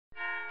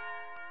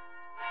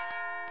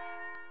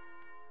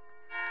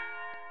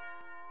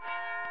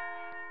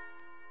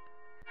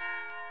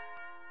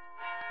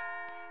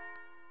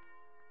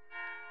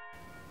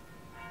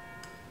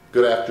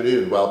Good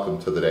afternoon.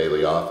 Welcome to the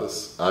Daily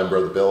Office. I'm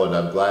Brother Bill, and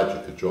I'm glad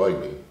you could join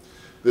me.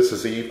 This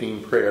is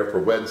evening prayer for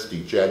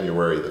Wednesday,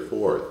 January the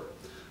 4th.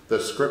 The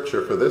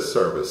scripture for this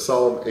service,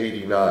 Psalm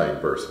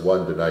 89, verse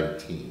 1 to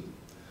 19.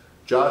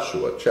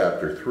 Joshua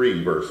chapter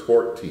 3, verse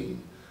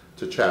 14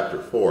 to chapter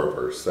 4,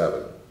 verse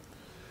 7.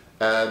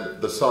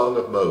 And the Song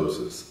of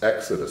Moses,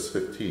 Exodus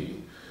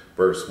 15,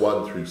 verse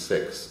 1 through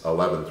 6,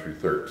 11 through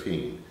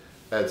 13,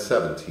 and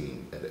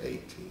 17 and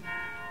 18.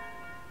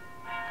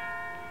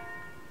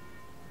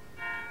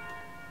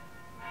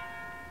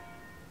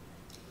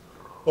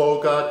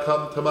 O God,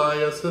 come to my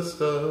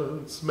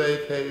assistance,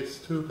 make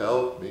haste to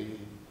help me.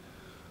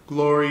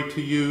 Glory to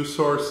you,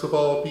 source of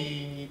all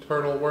being,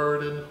 eternal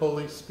Word and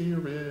Holy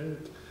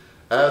Spirit,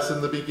 as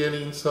in the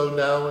beginning, so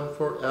now and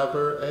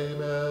forever.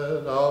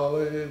 Amen.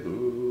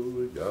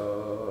 Alleluia.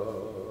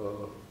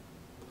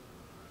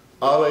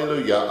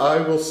 Alleluia. I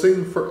will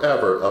sing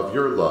forever of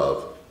your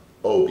love,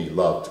 O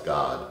beloved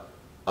God.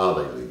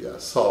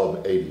 Alleluia.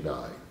 Psalm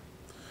 89.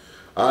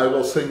 I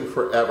will sing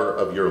forever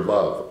of your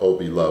love, O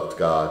beloved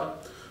God.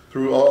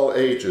 Through all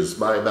ages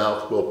my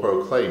mouth will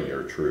proclaim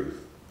your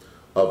truth.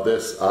 Of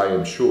this I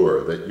am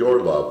sure, that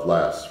your love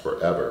lasts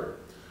forever,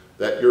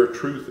 that your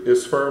truth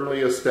is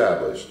firmly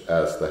established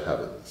as the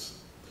heavens.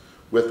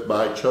 With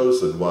my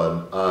chosen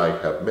one I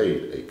have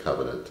made a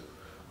covenant.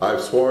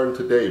 I've sworn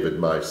to David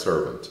my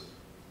servant,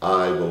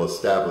 I will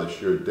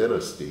establish your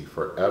dynasty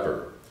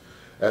forever,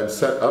 and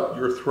set up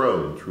your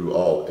throne through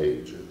all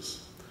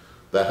ages.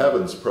 The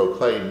heavens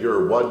proclaim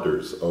your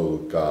wonders, O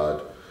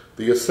God.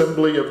 The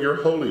assembly of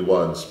your holy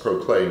ones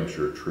proclaims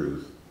your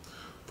truth.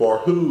 For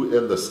who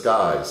in the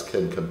skies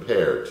can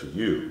compare to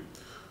you?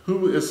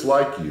 Who is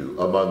like you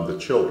among the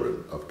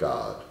children of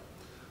God?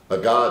 A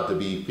God to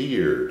be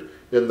feared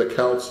in the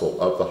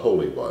council of the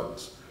holy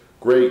ones,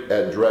 great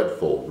and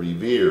dreadful,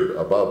 revered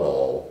above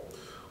all.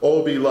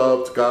 O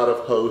beloved God of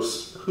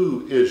hosts,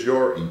 who is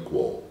your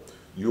equal?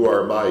 You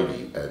are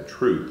mighty, and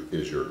truth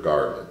is your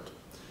garment.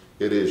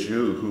 It is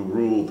you who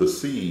rule the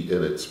sea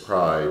in its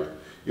pride.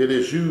 It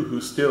is you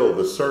who still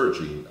the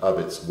surging of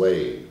its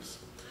waves.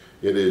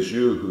 It is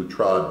you who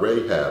trod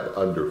Rahab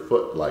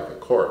underfoot like a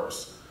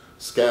corpse,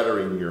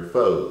 scattering your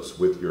foes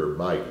with your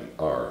mighty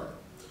arm.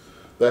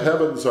 The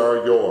heavens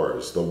are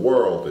yours, the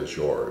world is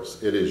yours.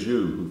 It is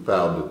you who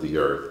founded the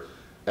earth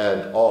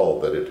and all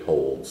that it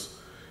holds.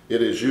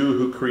 It is you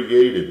who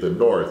created the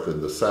north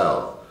and the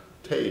south.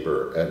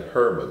 Tabor and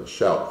Hermon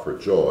shout for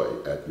joy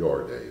at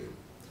your name.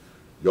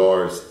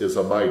 Yours is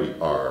a mighty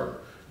arm.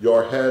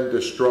 Your hand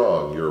is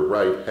strong, your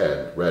right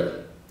hand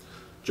ready.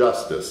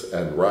 Justice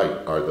and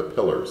right are the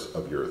pillars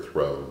of your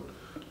throne.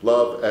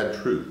 Love and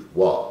truth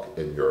walk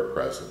in your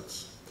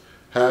presence.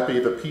 Happy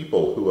the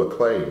people who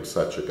acclaim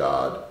such a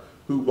God,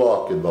 who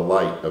walk in the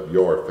light of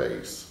your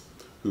face,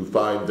 who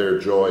find their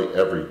joy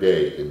every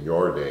day in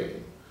your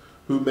name,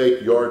 who make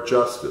your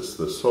justice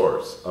the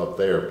source of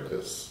their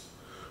bliss.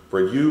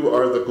 For you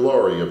are the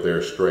glory of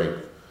their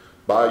strength.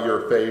 By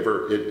your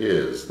favor it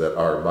is that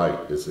our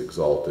might is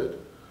exalted.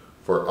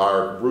 For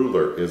our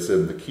ruler is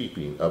in the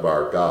keeping of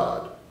our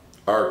God,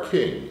 our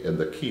King in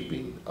the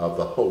keeping of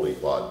the Holy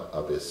One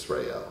of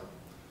Israel.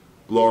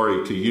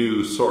 Glory to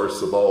you,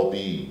 source of all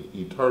being,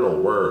 eternal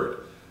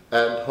Word,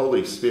 and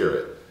Holy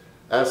Spirit,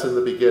 as in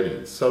the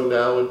beginning, so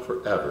now and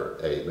forever.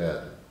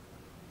 Amen.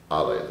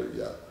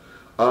 Alleluia.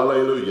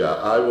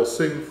 Alleluia. I will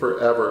sing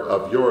forever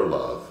of your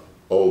love,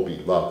 O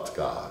beloved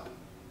God.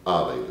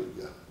 Alleluia.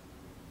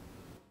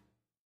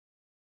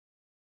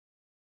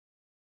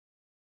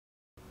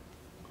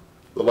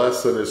 The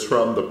lesson is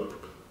from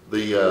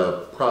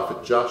the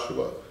prophet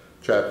Joshua,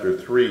 chapter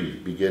 3,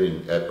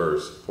 beginning at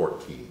verse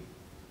 14.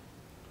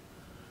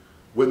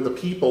 When the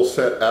people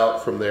set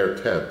out from their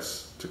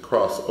tents to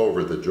cross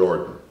over the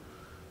Jordan,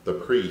 the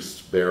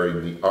priests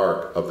bearing the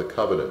ark of the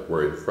covenant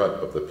were in front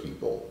of the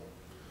people.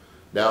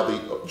 Now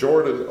the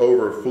Jordan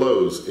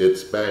overflows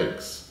its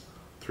banks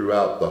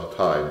throughout the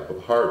time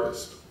of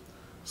harvest.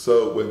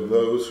 So when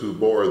those who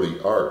bore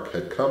the ark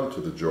had come to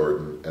the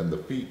Jordan, and the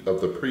feet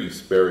of the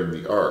priests bearing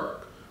the ark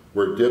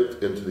were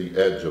dipped into the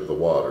edge of the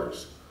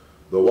waters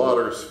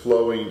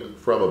flowing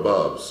from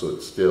above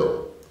stood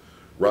still,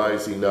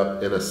 rising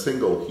up in a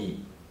single heap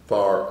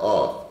far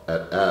off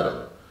at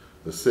Adam,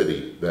 the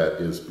city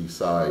that is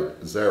beside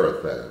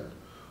Zarethan,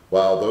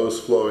 while those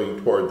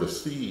flowing toward the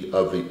sea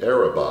of the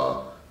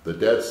Arabah, the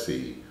Dead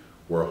Sea,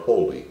 were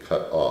wholly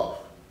cut off.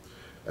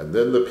 And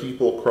then the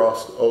people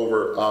crossed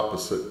over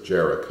opposite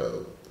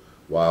Jericho,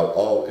 while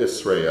all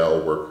Israel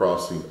were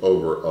crossing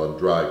over on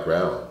dry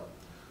ground.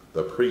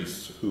 The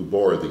priests who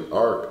bore the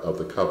ark of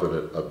the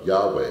covenant of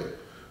Yahweh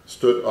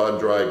stood on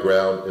dry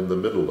ground in the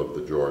middle of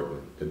the Jordan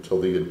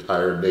until the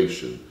entire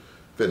nation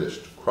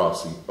finished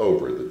crossing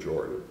over the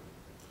Jordan.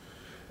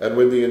 And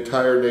when the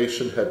entire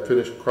nation had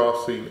finished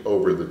crossing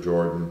over the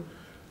Jordan,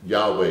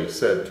 Yahweh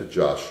said to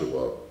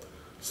Joshua,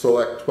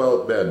 "Select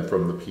 12 men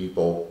from the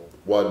people,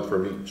 one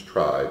from each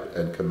tribe,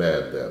 and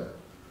command them.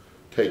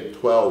 Take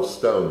 12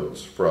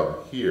 stones from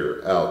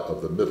here out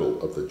of the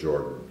middle of the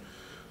Jordan,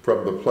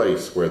 from the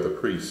place where the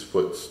priest's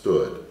foot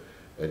stood,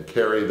 and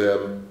carry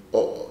them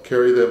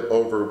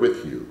over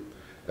with you,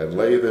 and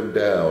lay them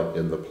down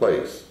in the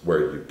place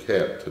where you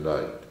camp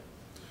tonight."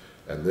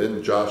 And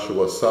then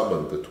Joshua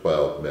summoned the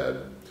 12 men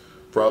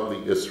from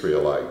the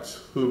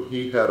Israelites, whom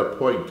he had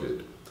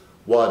appointed,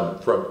 one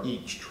from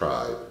each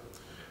tribe.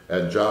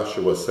 And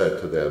Joshua said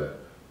to them,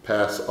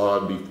 "Pass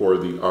on before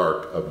the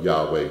ark of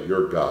Yahweh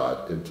your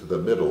God into the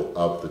middle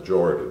of the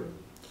Jordan,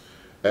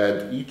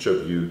 and each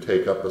of you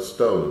take up a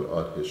stone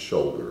on his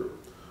shoulder,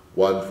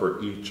 one for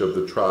each of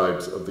the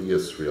tribes of the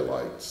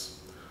Israelites,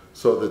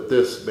 so that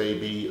this may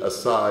be a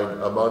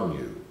sign among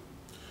you.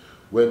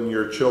 When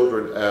your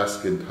children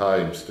ask in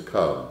times to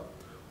come,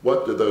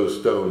 'What do those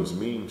stones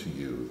mean to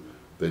you?'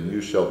 then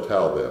you shall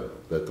tell them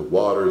that the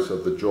waters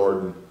of the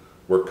Jordan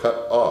were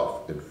cut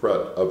off in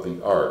front of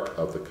the ark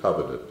of the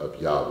covenant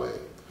of Yahweh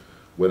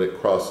when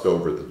it crossed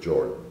over the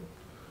Jordan.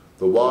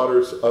 The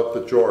waters of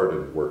the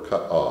Jordan were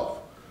cut off,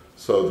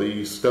 so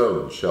these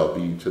stones shall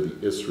be to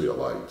the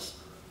Israelites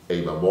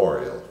a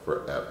memorial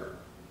forever."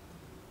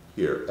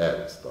 Here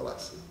ends the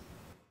lesson.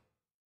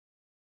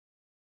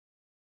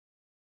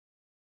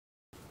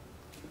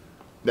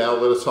 Now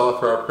let us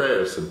offer our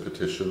prayers and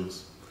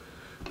petitions,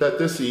 that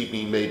this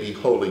evening may be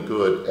wholly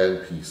good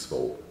and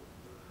peaceful,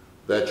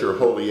 that your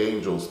holy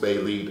angels may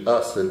lead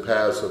us in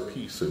paths of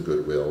peace and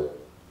goodwill,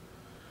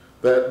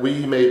 that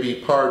we may be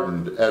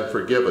pardoned and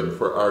forgiven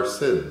for our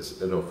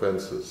sins and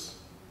offenses,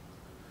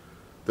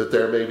 that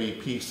there may be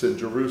peace in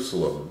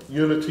Jerusalem,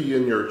 unity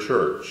in your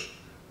church,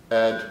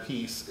 and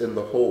peace in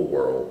the whole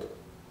world,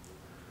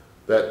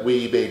 that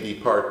we may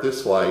depart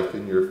this life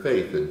in your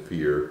faith and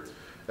fear,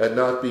 and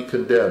not be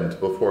condemned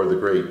before the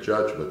great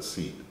judgment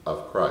seat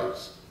of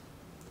Christ,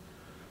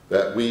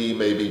 that we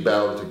may be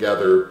bound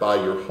together by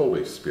your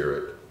Holy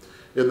Spirit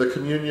in the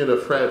communion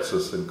of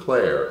Francis and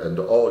Clare and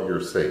all your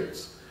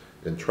saints,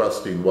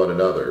 entrusting one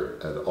another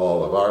and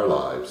all of our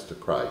lives to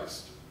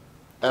Christ,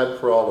 and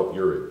for all of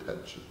your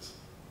intentions.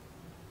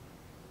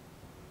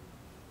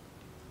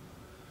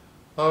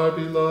 Our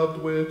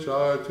beloved which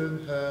art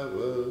in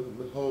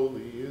heaven,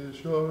 holy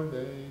is your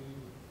name.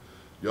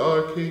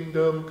 Your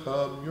kingdom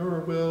come,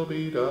 your will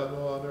be done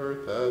on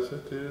earth as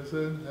it is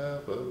in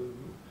heaven.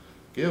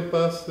 Give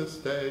us this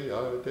day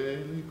our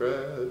daily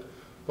bread.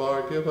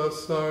 Forgive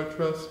us our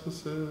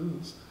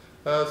trespasses,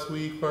 as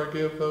we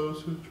forgive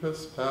those who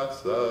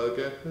trespass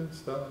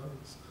against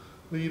us.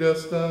 Lead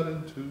us not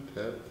into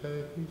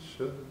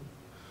temptation,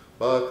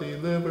 but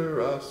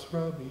deliver us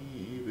from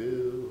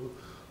evil.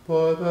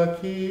 For the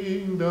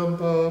kingdom,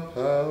 the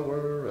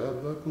power,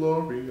 and the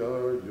glory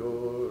are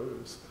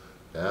yours,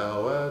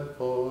 now and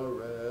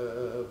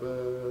forever.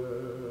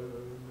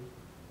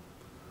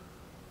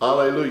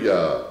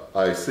 Alleluia!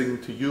 I sing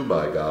to you,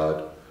 my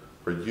God,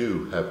 for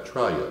you have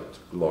triumphed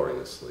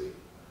gloriously.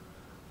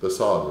 The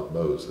Song of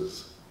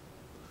Moses.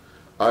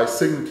 I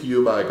sing to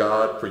you, my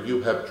God, for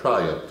you have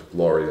triumphed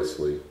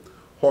gloriously.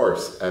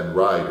 Horse and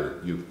rider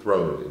you've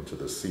thrown into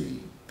the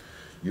sea.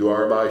 You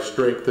are my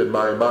strength and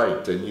my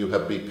might, and you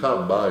have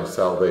become my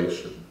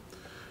salvation.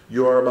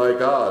 You are my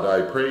God,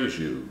 I praise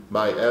you.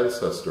 My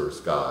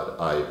ancestors' God,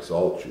 I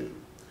exalt you.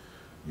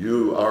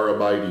 You are a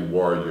mighty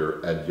warrior,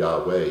 and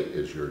Yahweh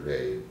is your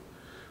name.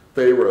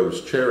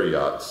 Pharaoh's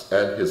chariots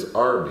and his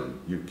army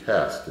you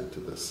cast into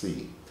the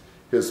sea.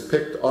 His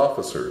picked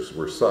officers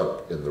were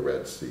sunk in the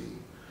Red Sea.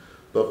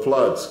 The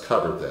floods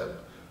covered them.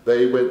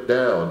 They went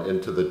down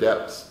into the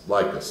depths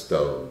like a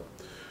stone.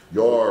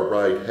 Your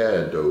right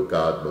hand, O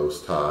God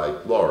Most High,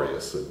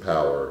 glorious in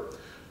power.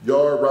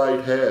 Your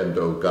right hand,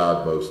 O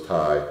God Most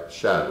High,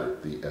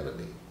 shattered the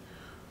enemy.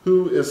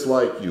 Who is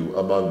like you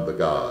among the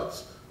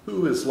gods?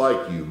 Who is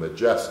like you,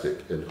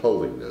 majestic in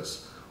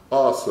holiness,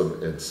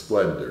 awesome in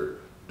splendor,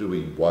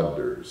 doing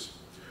wonders?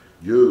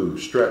 You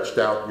stretched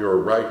out your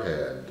right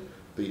hand,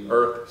 the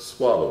earth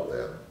swallowed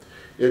them.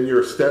 In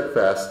your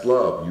steadfast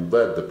love you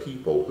led the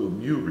people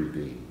whom you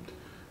redeemed.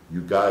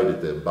 You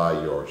guided them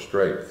by your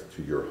strength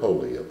to your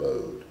holy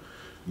abode.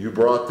 You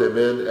brought them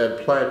in and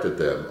planted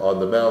them on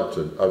the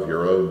mountain of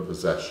your own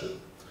possession,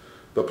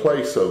 the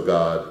place, O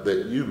God,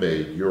 that you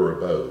made your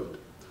abode,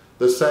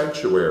 the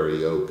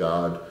sanctuary, O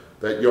God,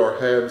 that your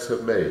hands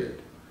have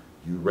made.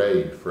 You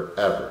reign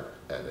forever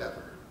and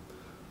ever.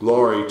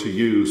 Glory to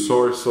you,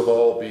 source of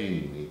all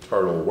being,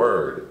 eternal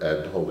Word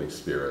and Holy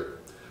Spirit,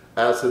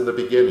 as in the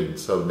beginning,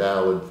 so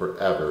now and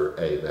forever.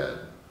 Amen.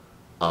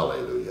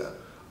 Alleluia.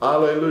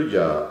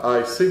 Alleluia.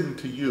 I sing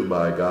to you,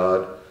 my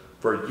God,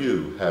 for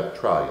you have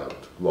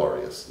triumphed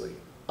gloriously.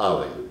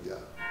 Alleluia.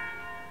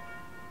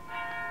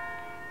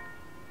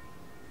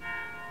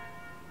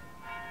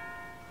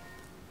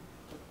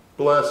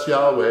 Bless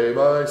Yahweh,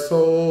 my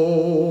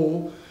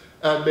soul,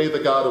 and may the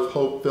God of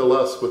hope fill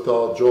us with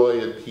all joy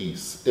and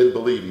peace in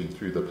believing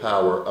through the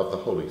power of the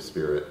Holy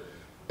Spirit.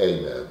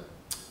 Amen.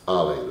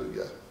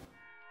 Alleluia.